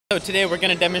So today we're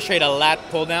going to demonstrate a lat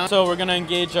pull down. So we're going to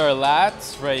engage our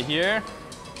lats right here,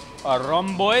 our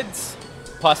rhomboids,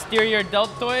 posterior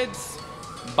deltoids,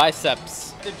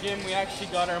 biceps. At the gym we actually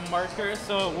got our marker,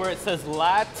 so where it says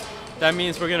lat, that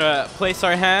means we're going to place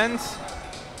our hands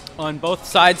on both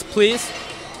sides, please.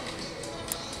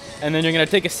 And then you're going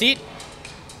to take a seat.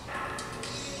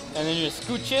 And then you're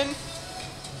scooch in.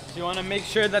 So you want to make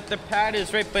sure that the pad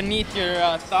is right beneath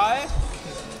your thigh.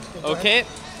 Okay.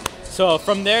 So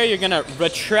from there, you're gonna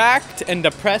retract and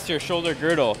depress your shoulder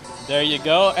girdle. There you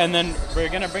go. And then we're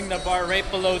gonna bring the bar right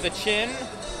below the chin,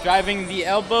 driving the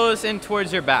elbows in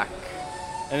towards your back.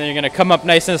 And then you're gonna come up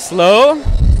nice and slow.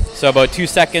 So about 2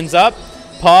 seconds up,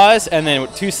 pause, and then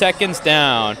 2 seconds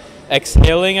down.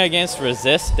 Exhaling against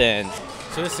resistance.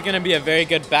 So this is gonna be a very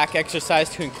good back exercise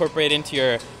to incorporate into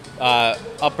your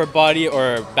upper body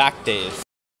or back days.